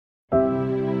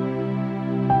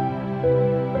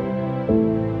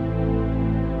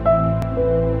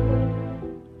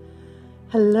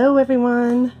Hello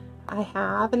everyone, I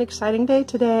have an exciting day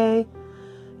today.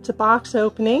 It's a box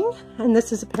opening, and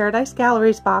this is a Paradise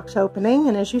Galleries box opening,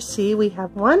 and as you see we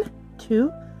have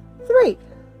three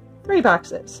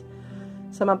boxes.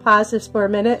 So I'm going to pause this for a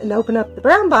minute and open up the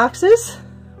brown boxes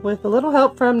with a little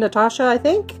help from Natasha, I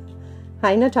think.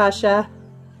 Hi Natasha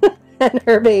and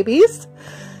her babies,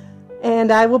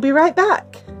 and I will be right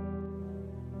back.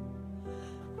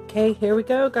 Okay, here we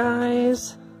go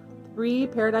guys. 3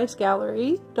 Paradise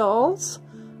Gallery dolls.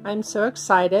 I'm so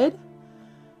excited.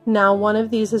 Now one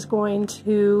of these is going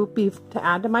to be to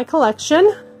add to my collection.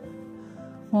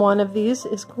 One of these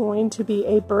is going to be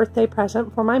a birthday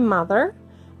present for my mother.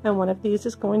 And one of these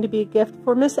is going to be a gift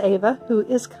for Miss Ava, who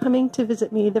is coming to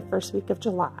visit me the first week of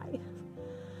July.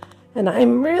 And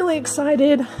I'm really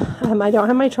excited. I don't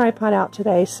have my tripod out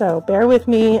today, so bear with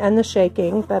me and the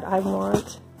shaking, but I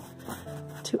want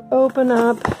to open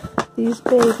up these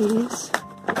babies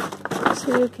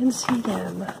so you can see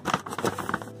them.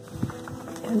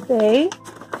 And they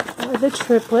are the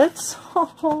triplets.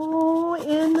 Oh,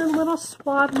 in the little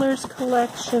Swaddlers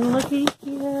collection. Looky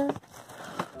here.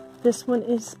 This one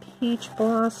is Peach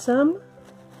Blossom.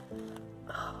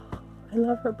 Oh, I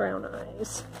love her brown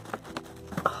eyes.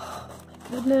 Oh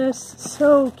my goodness,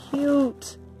 so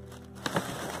cute.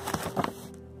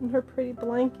 And her pretty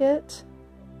blanket.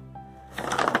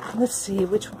 Let's see,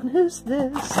 which one is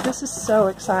this? This is so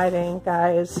exciting,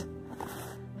 guys.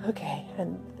 Okay,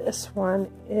 and this one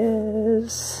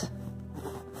is...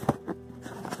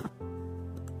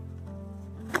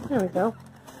 There we go.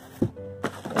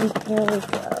 And here we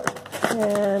go.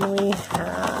 And we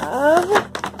have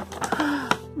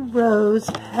Rose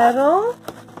Petal.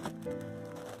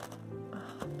 Oh,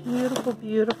 beautiful,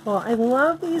 beautiful. I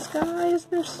love these guys.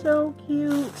 They're so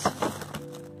cute.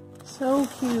 So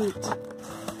cute.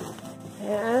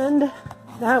 And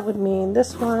that would mean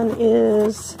this one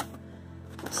is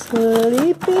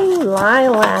Sleeping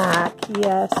Lilac.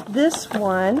 Yes, this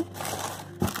one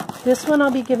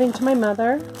I'll be giving to my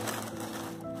mother.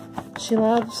 She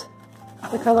loves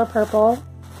the color purple.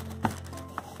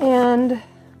 And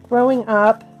growing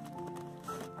up,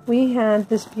 we had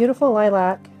this beautiful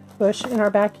lilac bush in our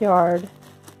backyard.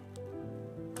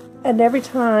 And every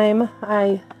time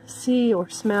I see or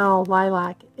smell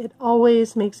lilac, it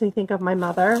always makes me think of my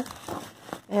mother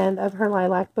and of her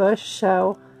lilac bush,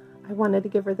 so I wanted to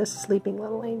give her this sleeping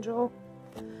little angel.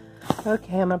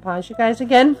 Okay, I'm going to pause you guys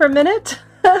again for a minute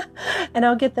and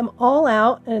I'll get them all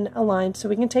out and aligned so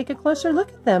we can take a closer look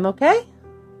at them, okay?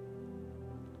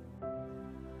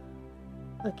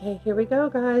 Okay, here we go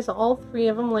guys, all 3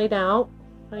 of them laid out.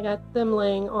 I got them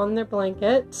laying on their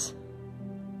blankets.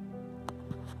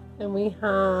 And we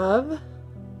have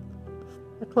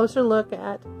a closer look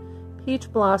at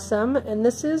Peach Blossom, and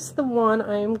this is the one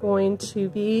I am going to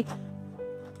be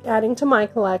adding to my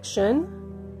collection.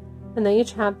 And they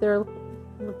each have their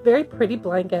very pretty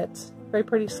blankets, very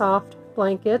pretty soft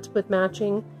blankets with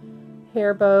matching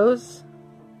hair bows.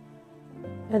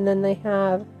 And then they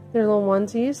have their little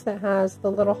onesies that has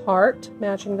the little heart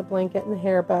matching the blanket and the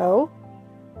hair bow.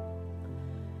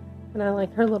 And I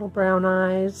like her little brown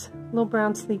eyes, little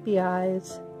brown sleepy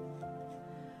eyes.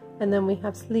 And then we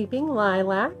have Sleeping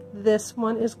Lilac. This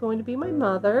one is going to be my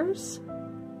mother's.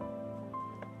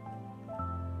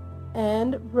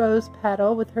 And Rose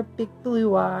Petal with her big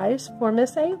blue eyes for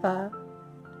Miss Ava.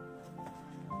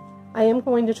 I am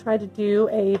going to try to do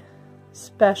a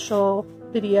special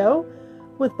video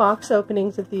with box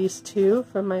openings of these 2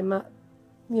 from my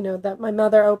that my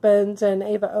mother opens and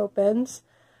Ava opens.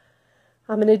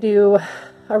 I'm going to do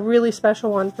a really special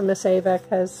one for Miss Ava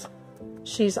because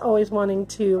she's always wanting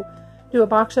to do a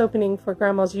box opening for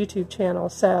Grandma's YouTube channel.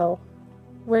 So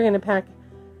we're going to pack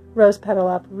Rose Petal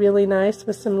up really nice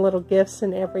with some little gifts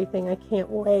and everything. I can't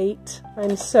wait.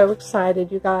 I'm so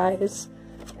excited, you guys.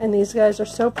 And these guys are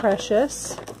so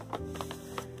precious.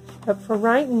 But for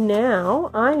right now,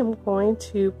 I am going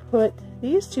to put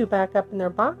these 2 back up in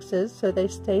their boxes so they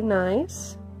stay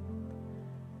nice.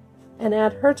 And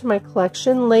add her to my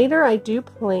collection. Later I do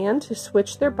plan to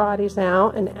switch their bodies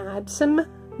out and add some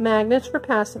magnets for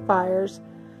pacifiers.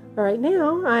 But right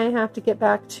now I have to get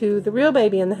back to the real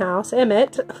baby in the house,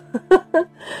 Emmett,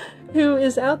 who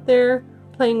is out there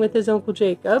playing with his Uncle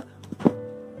Jacob.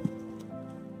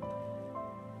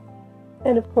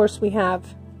 And of course we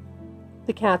have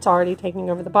the cats already taking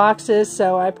over the boxes,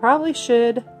 so I probably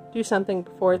should do something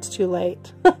before it's too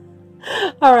late.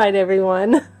 Alright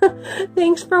everyone,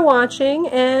 thanks for watching,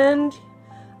 and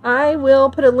I will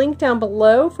put a link down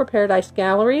below for Paradise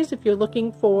Galleries if you're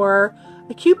looking for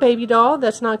a cute baby doll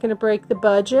that's not going to break the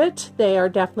budget. They are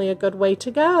definitely a good way to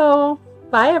go.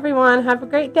 Bye everyone, have a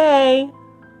great day.